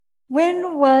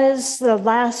When was the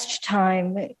last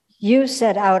time you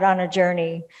set out on a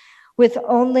journey with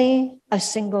only a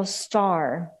single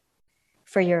star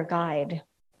for your guide?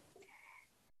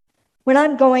 When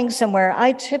I'm going somewhere,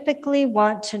 I typically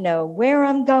want to know where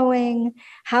I'm going,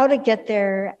 how to get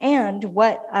there, and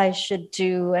what I should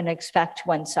do and expect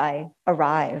once I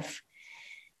arrive.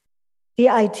 The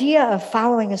idea of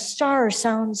following a star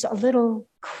sounds a little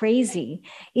crazy,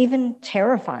 even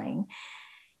terrifying.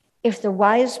 If the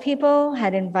wise people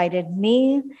had invited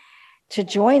me to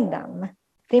join them,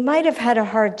 they might have had a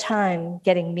hard time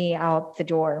getting me out the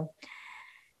door.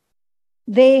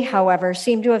 They, however,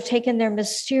 seem to have taken their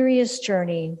mysterious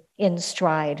journey in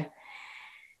stride.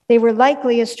 They were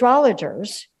likely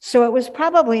astrologers, so it was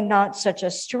probably not such a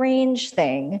strange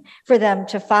thing for them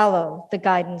to follow the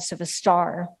guidance of a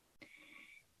star.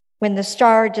 When the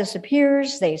star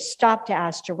disappears, they stop to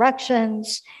ask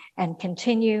directions and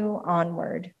continue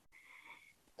onward.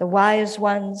 The wise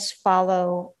ones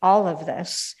follow all of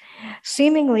this,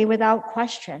 seemingly without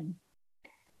question.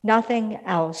 Nothing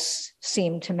else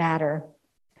seemed to matter.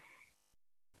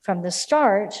 From the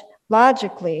start,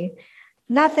 logically,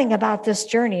 nothing about this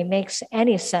journey makes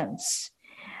any sense.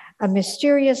 A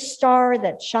mysterious star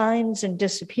that shines and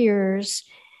disappears,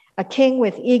 a king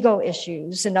with ego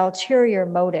issues and ulterior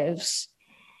motives,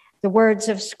 the words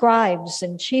of scribes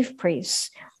and chief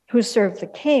priests who serve the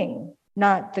king,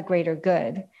 not the greater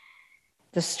good,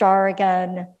 the star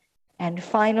again, and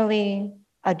finally,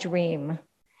 a dream.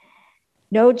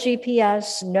 No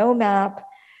GPS, no map,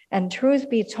 and truth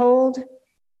be told,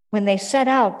 when they set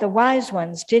out, the wise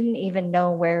ones didn't even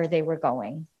know where they were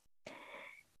going.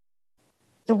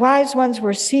 The wise ones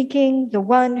were seeking the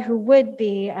one who would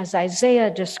be, as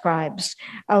Isaiah describes,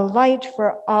 a light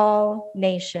for all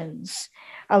nations,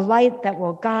 a light that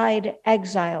will guide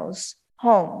exiles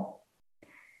home.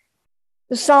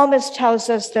 The psalmist tells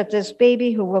us that this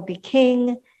baby who will be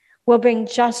king will bring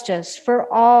justice for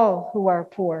all who are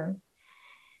poor.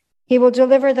 He will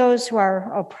deliver those who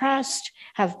are oppressed,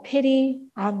 have pity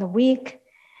on the weak,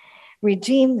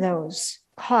 redeem those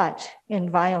caught in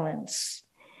violence.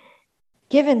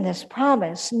 Given this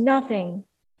promise, nothing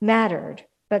mattered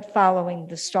but following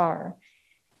the star,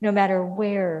 no matter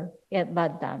where it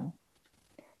led them.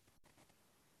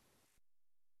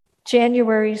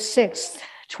 January 6th,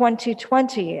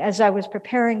 2020, as I was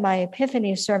preparing my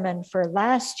Epiphany sermon for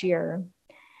last year,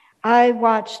 I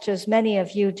watched, as many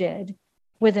of you did,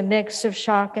 with a mix of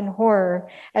shock and horror,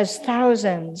 as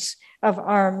thousands of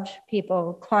armed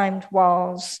people climbed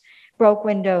walls, broke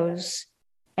windows,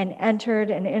 and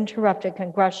entered an interrupted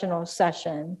congressional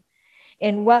session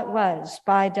in what was,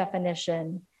 by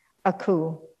definition, a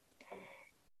coup.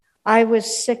 I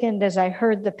was sickened as I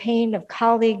heard the pain of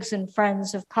colleagues and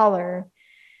friends of color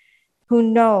who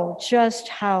know just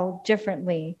how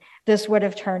differently this would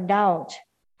have turned out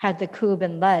had the coup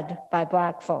been led by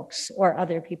Black folks or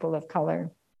other people of color.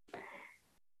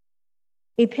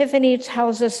 Epiphany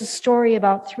tells us a story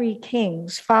about three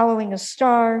kings following a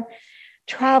star,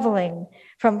 traveling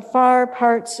from far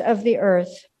parts of the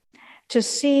earth to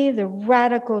see the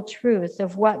radical truth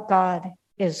of what God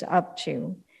is up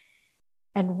to.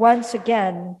 And once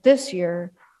again, this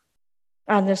year,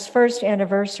 on this first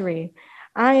anniversary,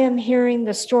 I am hearing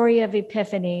the story of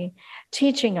Epiphany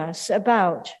teaching us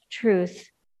about truth,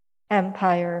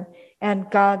 empire, and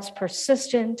God's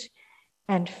persistent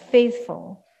and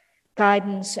faithful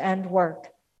guidance and work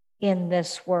in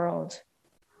this world.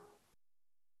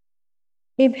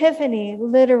 Epiphany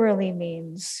literally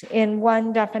means, in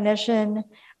one definition,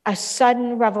 a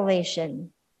sudden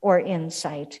revelation or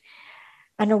insight,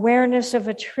 an awareness of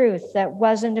a truth that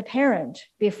wasn't apparent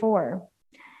before.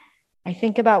 I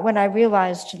think about when I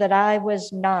realized that I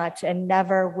was not and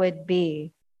never would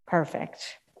be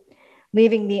perfect,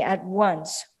 leaving me at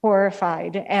once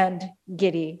horrified and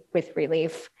giddy with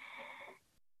relief.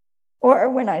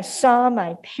 Or when I saw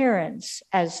my parents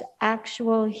as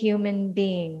actual human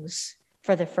beings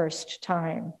for the first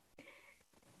time.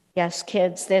 Yes,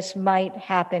 kids, this might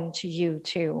happen to you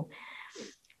too.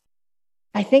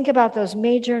 I think about those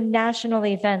major national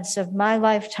events of my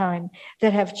lifetime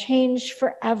that have changed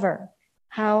forever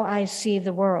how I see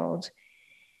the world.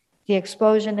 The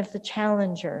explosion of the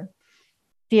Challenger,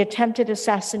 the attempted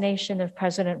assassination of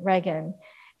President Reagan,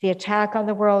 the attack on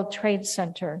the World Trade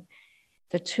Center,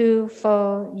 the 2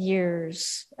 full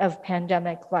years of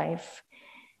pandemic life,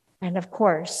 and of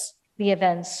course, the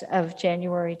events of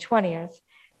January 20th,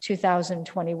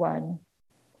 2021.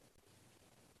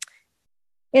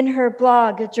 In her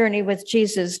blog, Journey with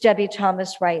Jesus, Debbie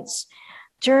Thomas writes,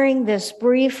 during this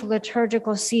brief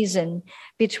liturgical season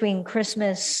between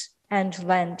Christmas and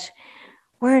Lent,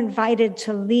 We're invited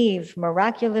to leave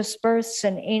miraculous births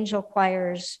and angel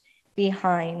choirs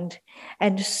behind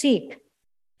and seek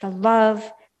the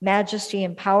love, majesty,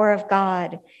 and power of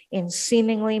God in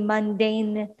seemingly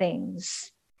mundane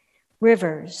things: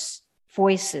 rivers,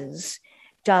 voices,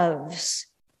 doves,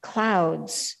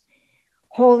 clouds,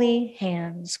 holy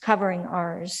hands covering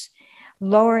ours,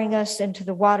 lowering us into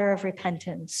the water of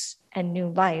repentance and new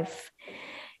life.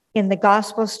 In the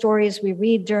gospel stories we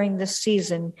read during this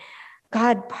season,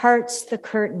 God parts the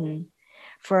curtain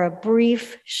for a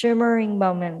brief, shimmering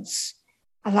moments,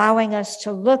 allowing us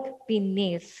to look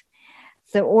beneath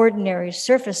the ordinary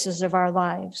surfaces of our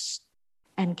lives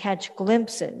and catch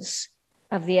glimpses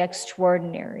of the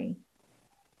extraordinary.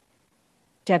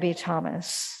 Debbie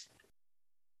Thomas.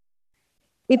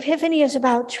 Epiphany is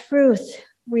about truth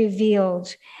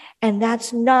revealed, and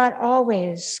that's not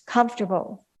always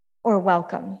comfortable or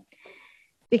welcome,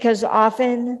 because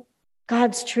often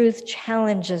God's truth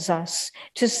challenges us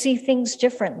to see things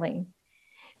differently,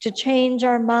 to change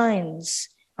our minds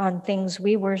on things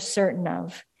we were certain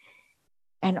of.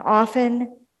 And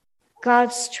often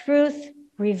God's truth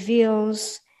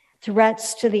reveals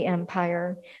threats to the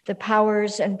empire, the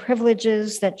powers and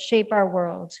privileges that shape our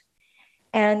world,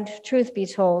 and, truth be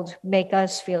told, make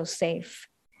us feel safe.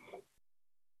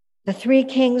 The three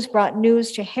kings brought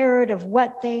news to Herod of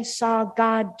what they saw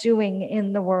God doing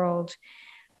in the world,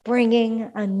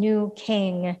 bringing a new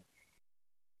king.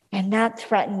 And that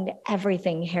threatened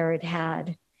everything Herod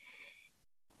had.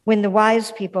 When the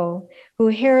wise people, who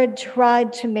Herod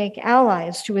tried to make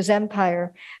allies to his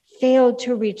empire, failed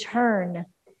to return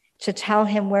to tell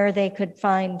him where they could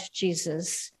find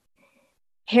Jesus,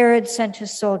 Herod sent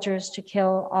his soldiers to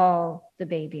kill all the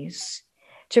babies,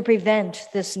 to prevent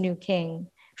this new king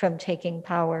from taking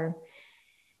power.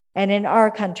 And in our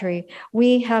country,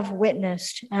 we have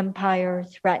witnessed empire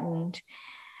threatened,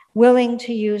 willing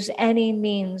to use any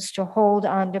means to hold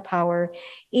on to power,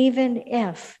 even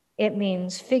if it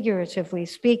means, figuratively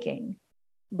speaking,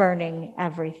 burning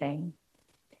everything.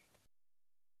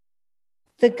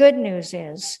 The good news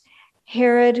is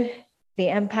Herod, the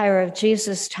empire of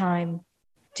Jesus' time,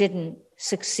 didn't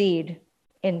succeed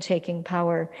in taking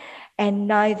power, and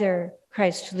neither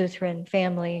Christ Lutheran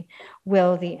family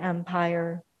will the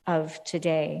empire of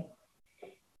today.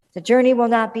 The journey will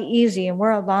not be easy, and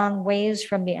we're a long ways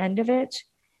from the end of it,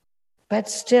 but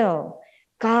still,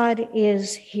 God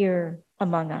is here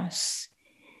among us.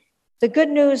 The good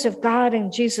news of God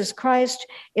and Jesus Christ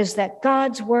is that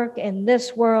God's work in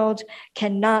this world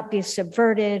cannot be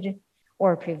subverted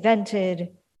or prevented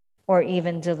or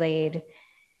even delayed.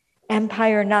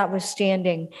 Empire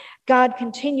notwithstanding, God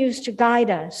continues to guide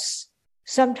us,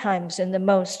 sometimes in the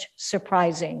most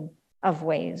surprising of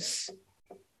ways.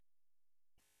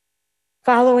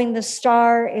 Following the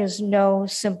star is no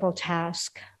simple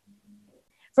task.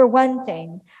 For one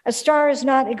thing, a star is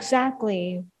not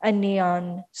exactly a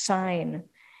neon sign.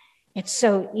 It's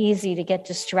so easy to get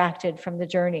distracted from the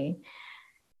journey.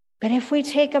 But if we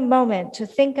take a moment to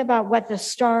think about what the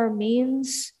star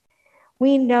means,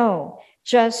 we know,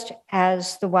 just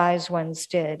as the wise ones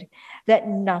did, that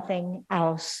nothing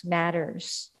else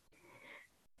matters.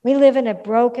 We live in a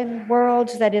broken world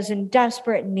that is in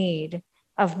desperate need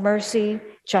of mercy,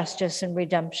 justice, and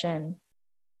redemption.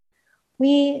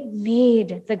 We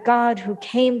need the God who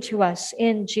came to us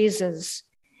in Jesus,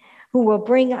 who will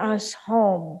bring us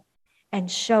home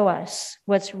and show us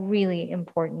what's really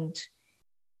important.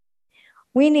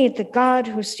 We need the God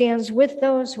who stands with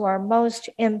those who are most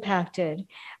impacted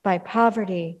by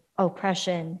poverty,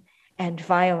 oppression, and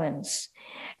violence,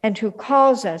 and who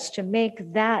calls us to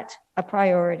make that a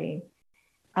priority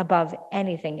above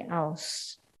anything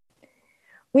else.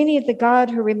 We need the God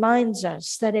who reminds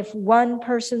us that if one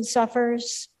person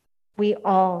suffers, we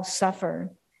all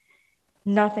suffer.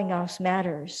 Nothing else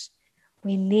matters.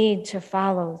 We need to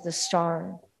follow the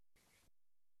star.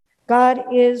 God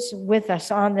is with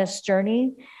us on this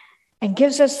journey and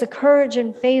gives us the courage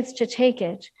and faith to take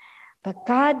it, but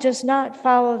God does not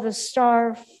follow the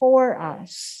star for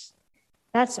us.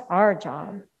 That's our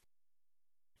job.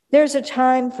 There's a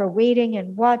time for waiting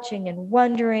and watching and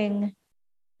wondering,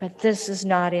 but this is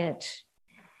not it.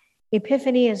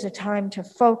 Epiphany is a time to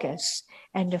focus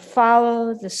and to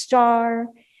follow the star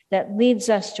that leads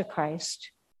us to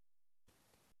Christ.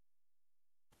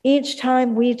 Each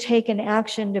time we take an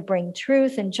action to bring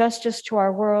truth and justice to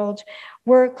our world,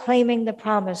 we're claiming the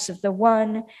promise of the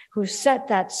one who set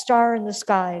that star in the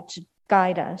sky to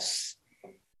guide us.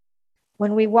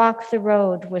 When we walk the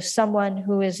road with someone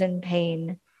who is in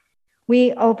pain,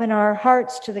 we open our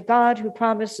hearts to the God who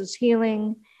promises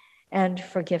healing and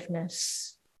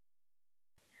forgiveness.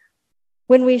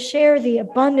 When we share the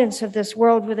abundance of this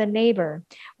world with a neighbor,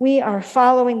 we are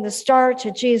following the star to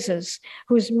Jesus,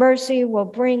 whose mercy will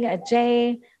bring a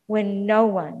day when no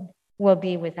one will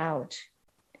be without.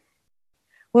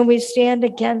 When we stand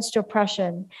against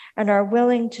oppression and are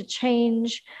willing to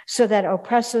change so that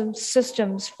oppressive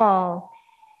systems fall,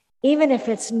 even if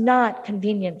it's not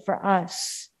convenient for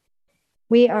us,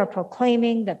 we are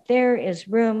proclaiming that there is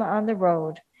room on the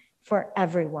road for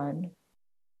everyone.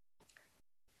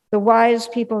 The wise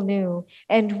people knew,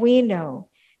 and we know,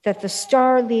 that the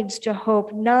star leads to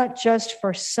hope not just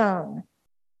for some,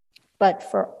 but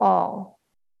for all.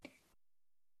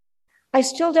 I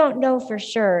still don't know for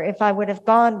sure if I would have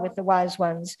gone with the wise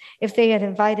ones if they had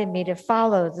invited me to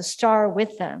follow the star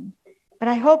with them, but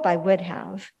I hope I would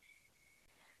have.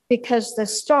 Because the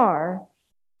star,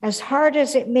 as hard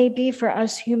as it may be for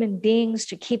us human beings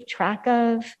to keep track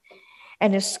of,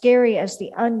 and as scary as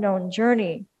the unknown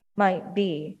journey might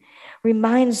be,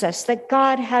 reminds us that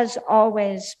God has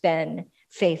always been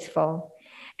faithful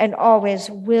and always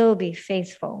will be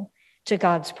faithful to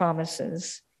God's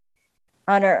promises.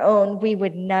 On our own, we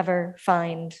would never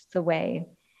find the way.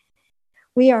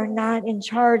 We are not in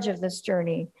charge of this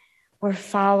journey. We're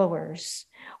followers,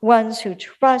 ones who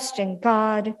trust in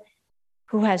God,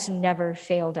 who has never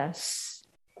failed us.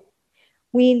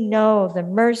 We know the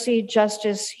mercy,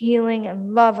 justice, healing,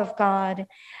 and love of God,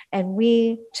 and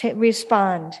we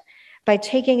respond by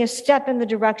taking a step in the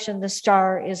direction the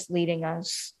star is leading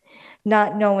us,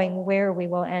 not knowing where we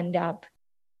will end up.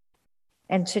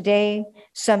 And today,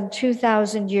 some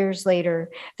 2,000 years later,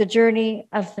 the journey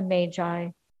of the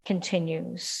Magi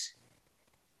continues.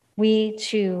 We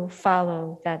too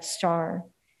follow that star.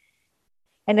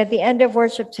 And at the end of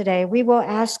worship today, we will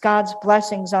ask God's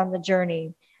blessings on the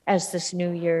journey as this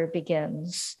new year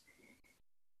begins.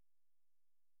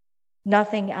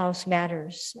 Nothing else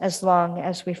matters as long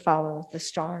as we follow the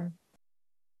star.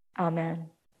 Amen.